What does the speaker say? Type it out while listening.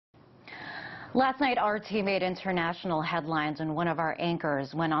Last night, RT made international headlines when one of our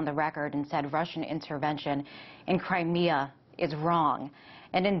anchors went on the record and said Russian intervention in Crimea is wrong.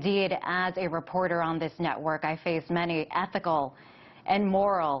 And indeed, as a reporter on this network, I face many ethical and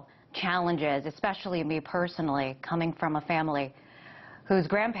moral challenges, especially me personally, coming from a family whose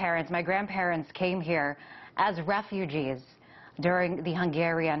my grandparents came here as refugees during the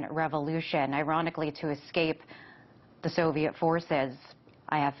Hungarian Revolution, ironically to escape the Soviet forces.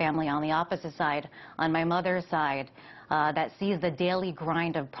 I have family on the opposite side, on my mother's side, that sees the daily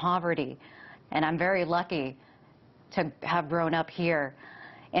grind of poverty. And I'm very lucky to have grown up here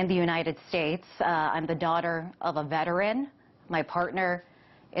in the United States. I'm the daughter of a veteran. My partner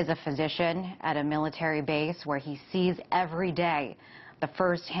is a physician at a military base where he sees every day the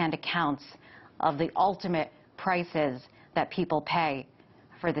first-hand accounts of the ultimate prices that people pay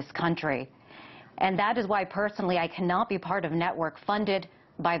for this country. And that is why, personally, I cannot be part of a network funded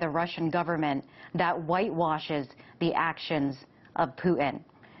by the Russian government that whitewashes the actions of Putin.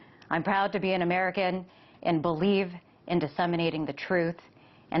 I'm proud to be an American and believe in disseminating the truth,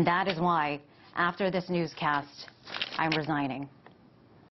 and that is why, after this newscast, I'm resigning.